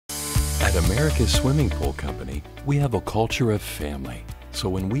At America's Swimming Pool Company, we have a culture of family. So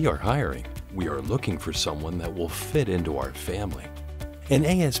when we are hiring, we are looking for someone that will fit into our family. An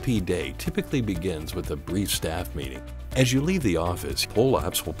ASP day typically begins with a brief staff meeting. As you leave the office,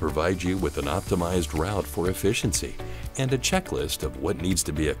 PoolOps will provide you with an optimized route for efficiency and a checklist of what needs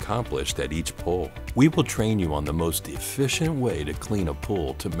to be accomplished at each pool. We will train you on the most efficient way to clean a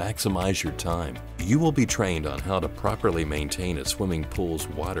pool to maximize your time. You will be trained on how to properly maintain a swimming pool's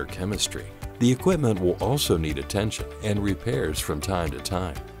water chemistry. The equipment will also need attention and repairs from time to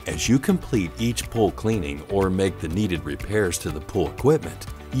time. As you complete each pool cleaning or make the needed repairs to the pool equipment,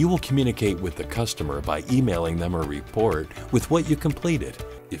 you will communicate with the customer by emailing them a report with what you completed.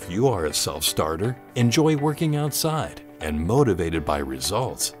 If you are a self-starter, enjoy working outside, and motivated by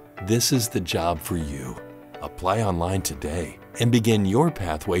results, this is the job for you. Apply online today and begin your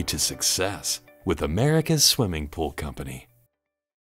pathway to success with America's Swimming Pool Company.